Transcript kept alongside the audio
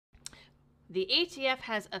The ATF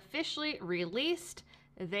has officially released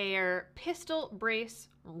their pistol brace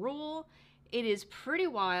rule. It is pretty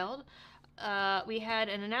wild. We had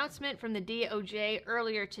an announcement from the DOJ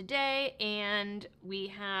earlier today, and we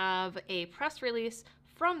have a press release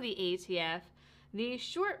from the ATF. The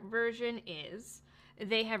short version is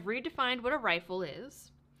they have redefined what a rifle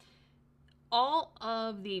is. All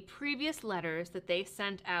of the previous letters that they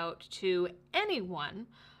sent out to anyone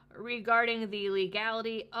regarding the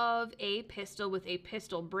legality of a pistol with a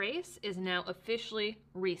pistol brace is now officially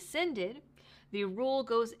rescinded. The rule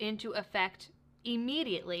goes into effect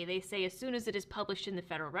immediately. They say as soon as it is published in the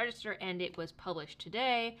Federal Register, and it was published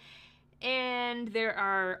today. And there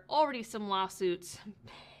are already some lawsuits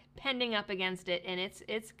pending up against it, and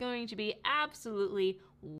it's going to be absolutely